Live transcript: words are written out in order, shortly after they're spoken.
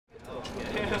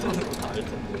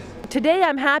Today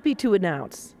I'm happy to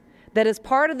announce that as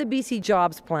part of the BC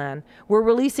Jobs Plan, we're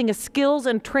releasing a skills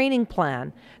and training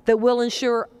plan that will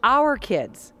ensure our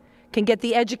kids can get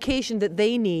the education that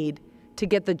they need to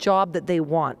get the job that they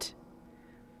want.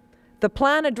 The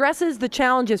plan addresses the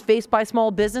challenges faced by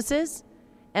small businesses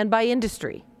and by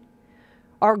industry.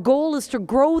 Our goal is to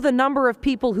grow the number of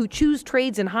people who choose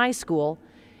trades in high school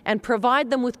and provide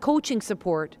them with coaching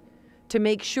support to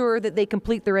make sure that they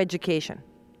complete their education.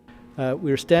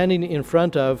 We're standing in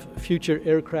front of future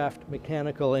aircraft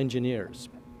mechanical engineers.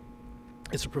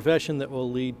 It's a profession that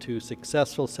will lead to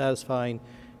successful, satisfying,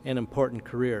 and important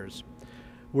careers.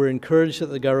 We're encouraged that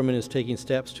the government is taking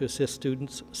steps to assist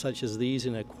students such as these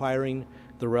in acquiring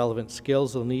the relevant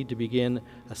skills they'll need to begin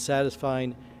a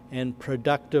satisfying and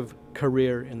productive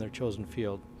career in their chosen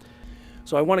field.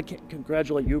 So I want to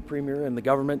congratulate you, Premier, and the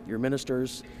government, your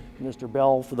ministers, Mr.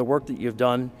 Bell, for the work that you've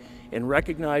done in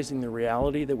recognizing the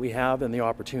reality that we have and the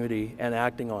opportunity and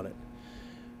acting on it.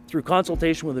 Through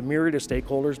consultation with a myriad of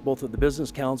stakeholders, both at the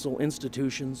Business Council,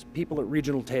 institutions, people at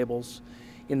regional tables,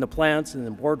 in the plants and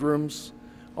in the boardrooms,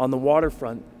 on the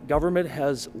waterfront, government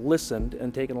has listened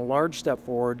and taken a large step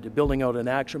forward to building out an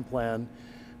action plan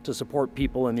to support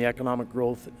people in the economic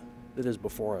growth that is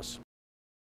before us.